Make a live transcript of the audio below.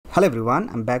Hello everyone,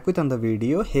 I'm back with another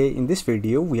video. Hey, in this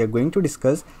video we are going to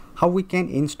discuss how we can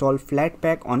install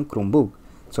Flatpak on Chromebook.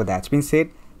 So that's been said,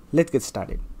 let's get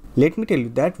started. Let me tell you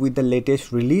that with the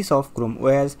latest release of Chrome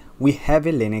OS, we have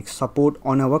a Linux support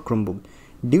on our Chromebook.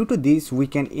 Due to this, we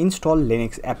can install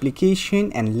Linux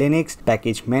application and Linux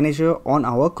package manager on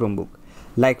our Chromebook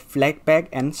like Flatpak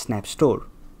and Snap Store.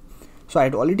 So I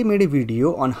had already made a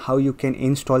video on how you can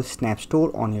install Snap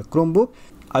Store on your Chromebook.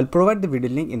 I'll provide the video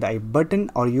link in the I button,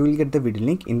 or you will get the video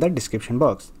link in the description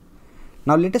box.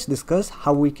 Now let us discuss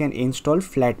how we can install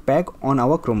Flatpak on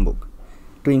our Chromebook.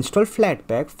 To install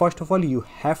Flatpak, first of all you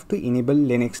have to enable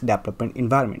Linux development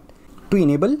environment. To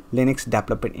enable Linux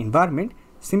development environment,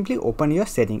 simply open your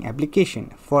setting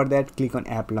application. For that, click on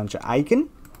app launcher icon,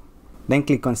 then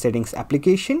click on settings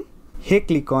application. Here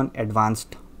click on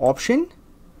advanced option,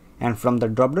 and from the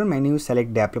drop down menu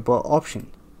select developer option,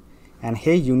 and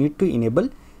here you need to enable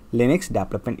Linux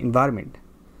development environment.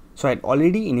 So I had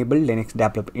already enabled Linux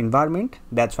development environment,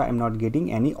 that's why I'm not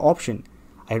getting any option.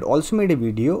 I had also made a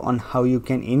video on how you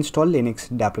can install Linux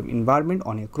development environment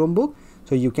on your Chromebook,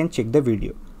 so you can check the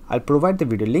video. I'll provide the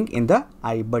video link in the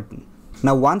I button.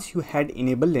 Now once you had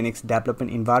enabled Linux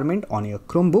development environment on your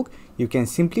Chromebook, you can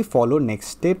simply follow next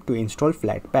step to install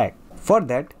Flatpak. For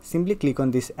that, simply click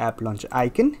on this app launcher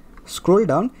icon, scroll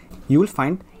down, you will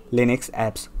find Linux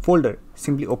apps folder.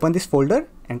 Simply open this folder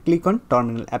and click on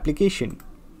terminal application.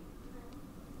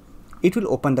 It will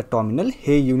open the terminal.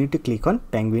 Here you need to click on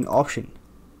penguin option.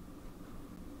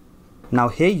 Now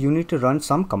here you need to run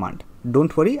some command.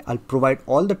 Don't worry, I'll provide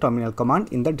all the terminal command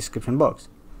in the description box.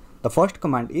 The first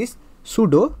command is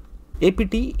sudo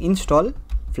apt install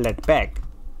flatpak.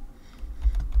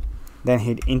 Then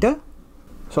hit enter.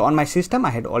 So on my system I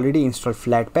had already installed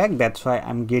Flatpak, that's why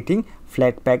I'm getting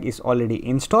Flatpak is already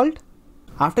installed.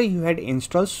 After you had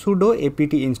installed sudo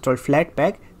apt install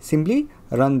Flatpak, simply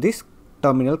run this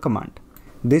terminal command.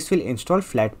 This will install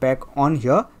Flatpak on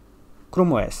your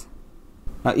Chrome OS.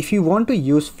 Now if you want to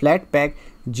use Flatpak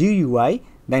GUI,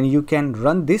 then you can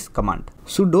run this command,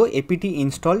 sudo apt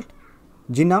install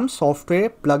gnome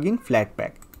software plugin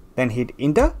Flatpak. Then hit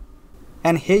enter.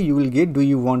 And here you will get do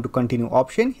you want to continue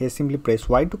option. Here simply press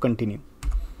Y to continue.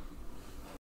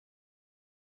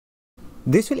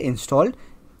 This will install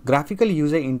graphical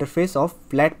user interface of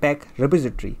Flatpak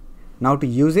repository. Now to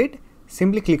use it,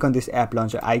 simply click on this app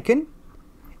launcher icon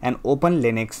and open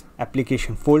Linux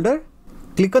application folder.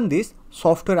 Click on this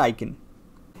software icon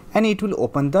and it will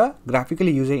open the graphical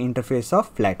user interface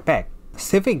of Flatpak.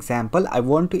 Say for example, I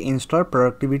want to install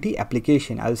productivity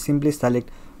application. I'll simply select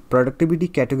productivity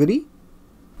category.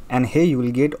 And here you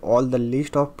will get all the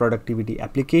list of productivity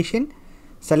application.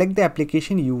 Select the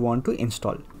application you want to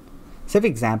install. Say for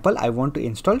example, I want to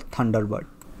install Thunderbird.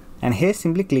 And here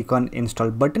simply click on install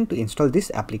button to install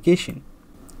this application.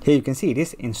 Here you can see it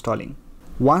is installing.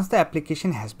 Once the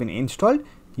application has been installed,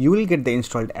 you will get the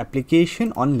installed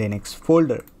application on Linux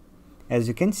folder, as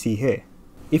you can see here.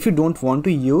 If you don't want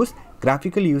to use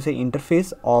graphical user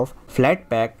interface of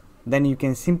Flatpak, then you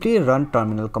can simply run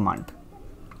terminal command.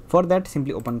 For that,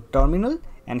 simply open terminal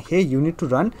and here you need to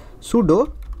run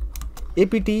sudo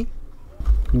apt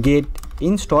get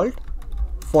installed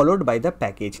followed by the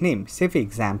package name. Say for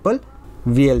example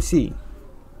VLC.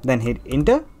 Then hit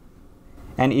enter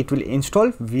and it will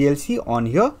install VLC on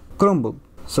your Chromebook.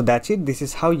 So that's it. This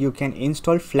is how you can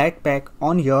install Flatpak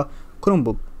on your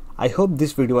Chromebook. I hope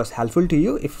this video was helpful to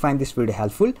you. If you find this video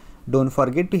helpful, don't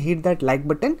forget to hit that like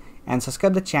button and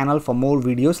subscribe the channel for more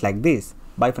videos like this.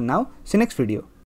 Bye for now. See you next video.